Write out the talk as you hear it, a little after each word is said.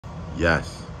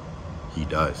Yes, he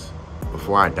does.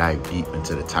 Before I dive deep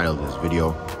into the title of this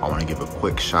video, I want to give a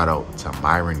quick shout out to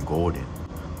Myron Golden,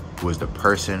 who is the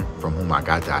person from whom I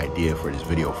got the idea for this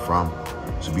video from.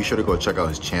 So be sure to go check out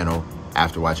his channel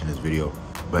after watching this video.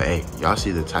 But hey, y'all see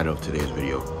the title of today's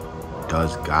video.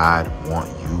 Does God want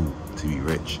you to be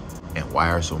rich? And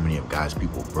why are so many of God's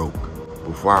people broke?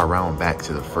 Before I round back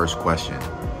to the first question,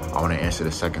 I want to answer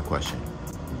the second question.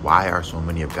 Why are so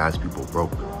many of God's people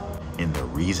broke? And the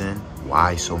reason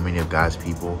why so many of God's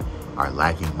people are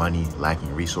lacking money,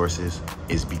 lacking resources,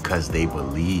 is because they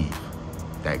believe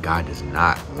that God does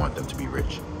not want them to be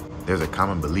rich. There's a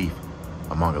common belief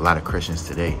among a lot of Christians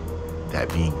today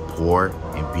that being poor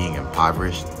and being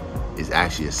impoverished is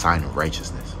actually a sign of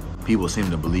righteousness. People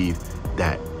seem to believe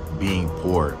that being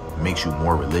poor makes you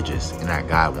more religious and that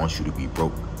God wants you to be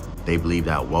broke. They believe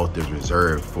that wealth is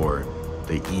reserved for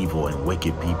the evil and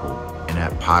wicked people, and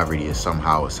that poverty is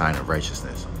somehow a sign of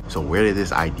righteousness. So where did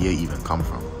this idea even come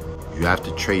from? You have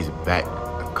to trace back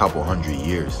a couple hundred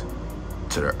years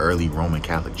to the early Roman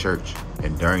Catholic Church.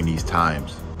 And during these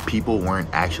times, people weren't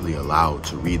actually allowed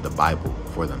to read the Bible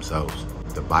for themselves.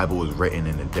 The Bible was written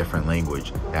in a different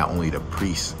language that only the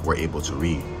priests were able to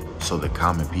read. So the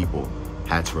common people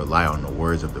had to rely on the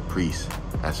words of the priests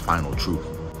as final truth.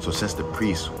 So since the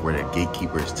priests were the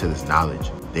gatekeepers to this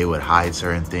knowledge, they would hide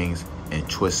certain things and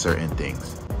twist certain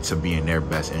things to be in their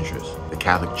best interest. The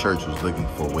Catholic Church was looking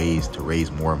for ways to raise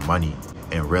more money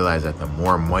and realized that the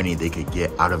more money they could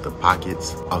get out of the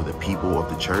pockets of the people of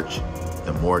the church,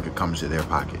 the more it could come to their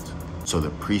pockets. So the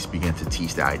priests began to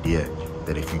teach the idea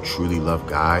that if you truly love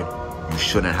God, you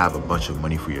shouldn't have a bunch of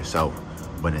money for yourself,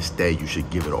 but instead you should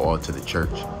give it all to the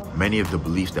church. Many of the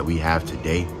beliefs that we have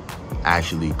today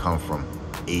actually come from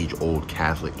age-old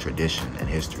Catholic tradition and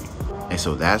history. And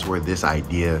so that's where this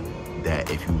idea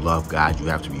that if you love God, you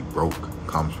have to be broke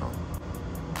comes from.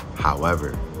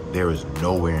 However, there is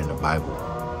nowhere in the Bible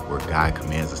where God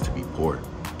commands us to be poor.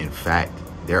 In fact,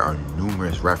 there are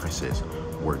numerous references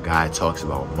where God talks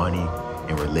about money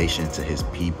in relation to his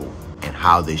people and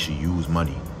how they should use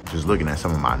money. Just looking at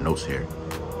some of my notes here.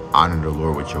 Honor the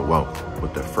Lord with your wealth,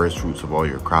 with the first fruits of all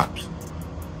your crops.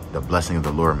 The blessing of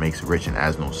the Lord makes rich and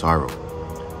adds no sorrow.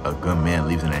 A good man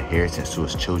leaves an inheritance to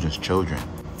his children's children,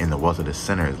 and the wealth of the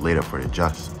sinner is laid up for the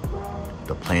just.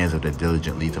 The plans of the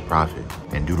diligent lead to profit.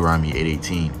 In Deuteronomy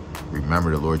 8:18, remember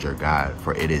the Lord your God,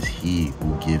 for it is he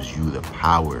who gives you the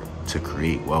power to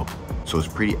create wealth. So it's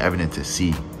pretty evident to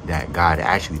see that God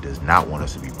actually does not want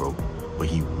us to be broke, but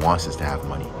he wants us to have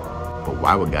money. But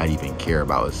why would God even care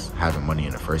about us having money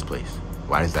in the first place?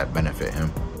 Why does that benefit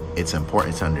him? It's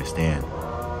important to understand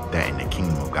that in the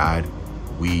kingdom of God,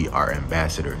 we are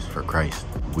ambassadors for Christ.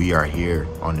 We are here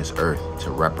on this earth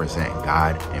to represent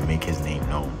God and make his name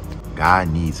known. God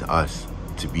needs us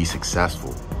to be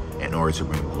successful in order to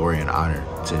bring glory and honor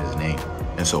to his name.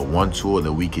 And so one tool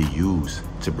that we could use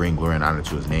to bring glory and honor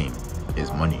to his name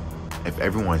is money. If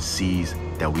everyone sees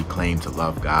that we claim to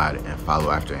love God and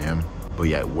follow after him, but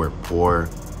yet we're poor,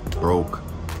 broke,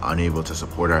 unable to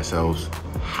support ourselves,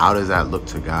 how does that look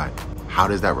to God? How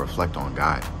does that reflect on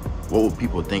God? What will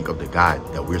people think of the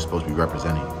God that we're supposed to be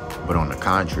representing? But on the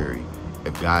contrary,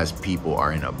 if God's people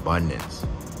are in abundance,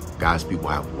 God's people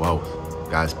have wealth,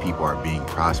 God's people are being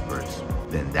prosperous,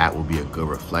 then that will be a good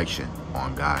reflection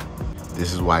on God.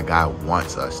 This is why God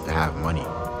wants us to have money.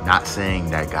 Not saying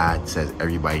that God says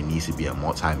everybody needs to be a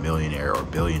multi-millionaire or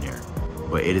billionaire,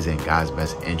 but it is in God's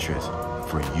best interest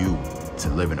for you to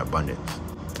live in abundance.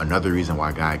 Another reason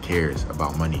why God cares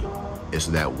about money is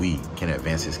so that we can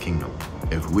advance his kingdom.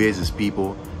 If we as his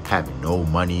people have no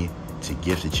money to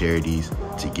give to charities,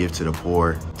 to give to the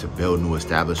poor, to build new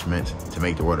establishments, to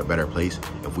make the world a better place,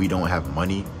 if we don't have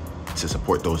money to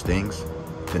support those things,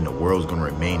 then the world's gonna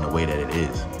remain the way that it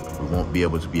is. We won't be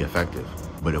able to be effective.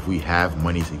 But if we have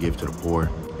money to give to the poor,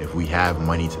 if we have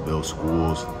money to build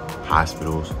schools,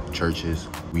 hospitals, churches,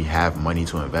 we have money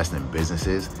to invest in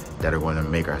businesses that are going to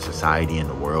make our society and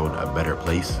the world a better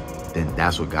place, then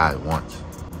that's what God wants.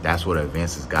 That's what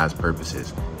advances God's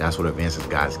purposes. That's what advances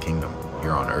God's kingdom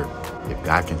here on earth. If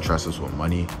God can trust us with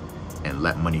money and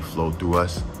let money flow through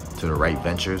us to the right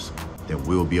ventures, then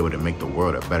we'll be able to make the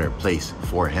world a better place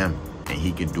for him, and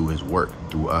he can do his work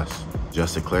through us.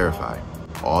 Just to clarify,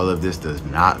 all of this does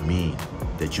not mean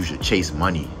that you should chase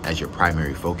money as your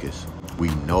primary focus. We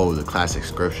know the classic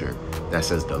scripture that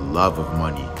says the love of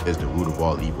money is the root of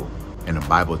all evil. And the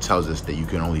Bible tells us that you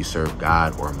can only serve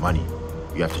God or money.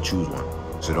 You have to choose one.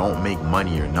 So don't make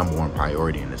money your number one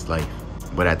priority in this life.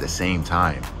 But at the same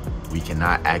time, we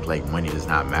cannot act like money does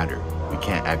not matter. We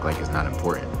can't act like it's not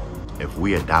important. If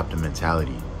we adopt a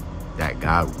mentality that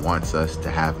God wants us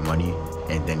to have money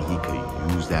and then he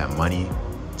could use that money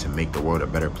to make the world a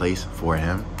better place for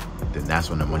him, then that's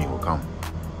when the money will come.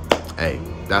 Hey,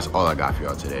 that's all I got for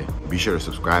y'all today. Be sure to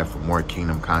subscribe for more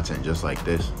Kingdom content just like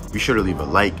this. Be sure to leave a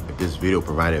like if this video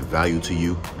provided value to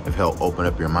you, if helped open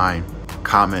up your mind.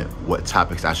 Comment what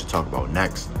topics I should talk about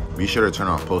next. Be sure to turn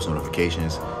on post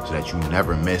notifications so that you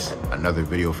never miss another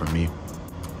video from me.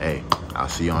 Hey, I'll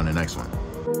see you on the next one.